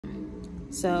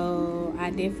So I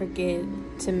did forget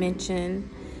to mention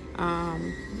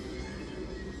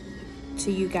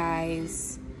to you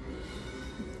guys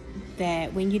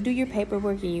that when you do your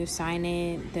paperwork and you sign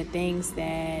it, the things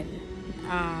that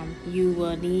you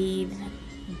will need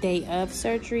day of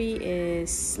surgery is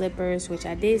slippers, which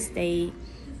I did state,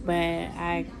 but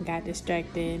I got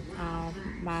distracted.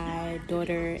 My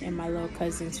daughter and my little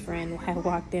cousin's friend had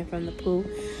walked in from the pool.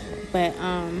 But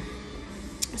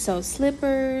so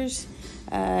slippers,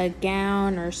 a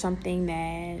gown or something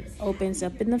that opens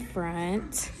up in the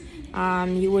front.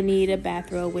 You will need a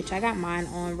bathrobe, which I got mine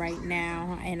on right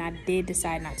now, and I did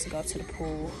decide not to go to the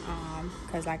pool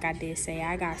because like I did say,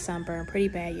 I got sunburned pretty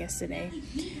bad yesterday.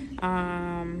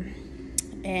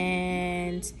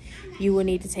 And you will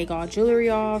need to take all jewelry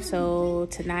off. So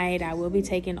tonight I will be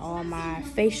taking all my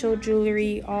facial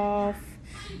jewelry off.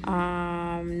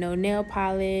 No nail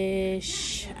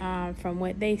polish, from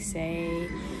what they say,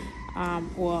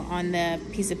 or on the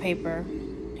piece of paper,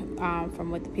 from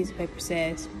what the piece of paper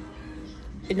says.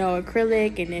 No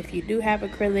acrylic, and if you do have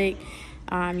acrylic,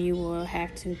 you will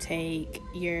have to take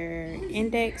your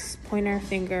index pointer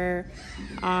finger,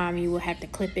 you will have to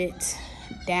clip it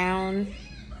down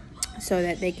so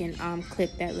that they can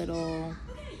clip that little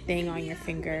thing on your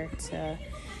finger to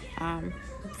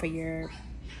for your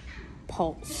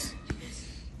pulse.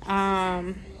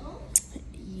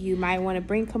 You might want to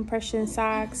bring compression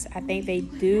socks. I think they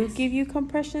do give you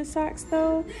compression socks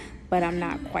though, but I'm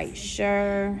not quite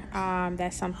sure.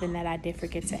 That's something that I did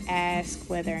forget to ask,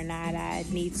 whether or not I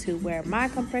need to wear my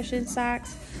compression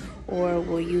socks, or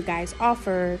will you guys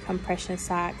offer compression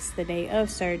socks the day of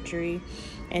surgery,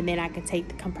 and then I can take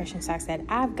the compression socks that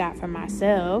I've got for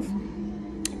myself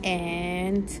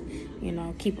and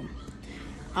keep them.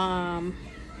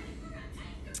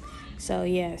 So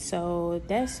yeah, so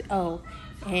that's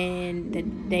and the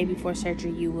day before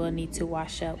surgery you will need to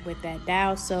wash up with that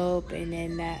Dial soap, and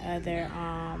then that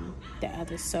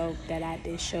other soap that I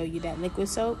did show you, that liquid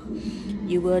soap.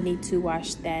 You will need to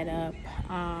wash that up,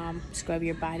 scrub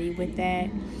your body with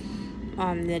that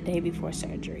the day before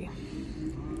surgery.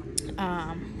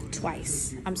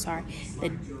 Twice. I'm sorry.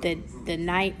 The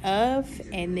night of,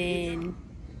 and then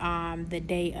the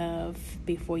day of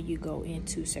before you go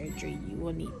into surgery, you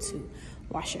will need to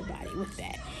wash your body with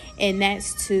that. And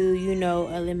that's to,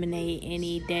 eliminate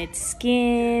any dead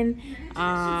skin,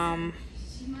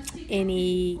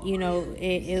 any,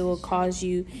 it will cause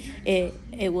you,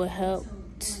 it will help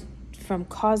from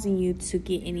causing you to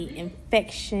get any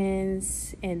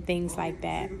infections and things like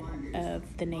that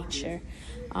of the nature.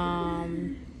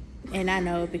 And I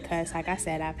know because, like I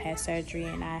said, I've had surgery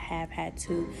and I have had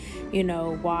to,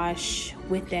 wash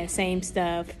with that same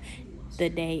stuff the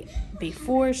day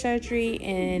before surgery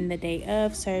and the day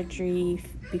of surgery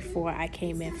before I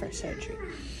came in for surgery.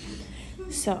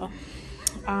 So,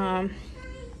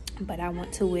 but I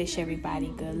want to wish everybody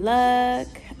good luck,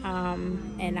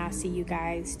 and I'll see you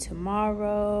guys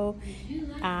tomorrow,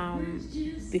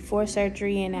 before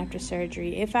surgery and after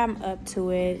surgery, if I'm up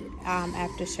to it,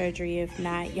 after surgery. If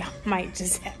not, y'all might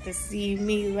just have to see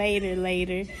me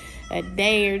later, a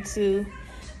day or two,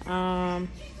 or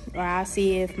I'll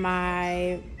see if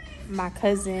my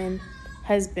cousin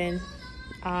husband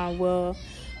will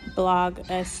blog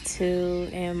us too,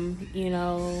 and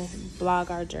blog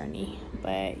our journey.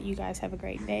 But you guys have a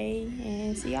great day,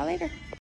 and see y'all later.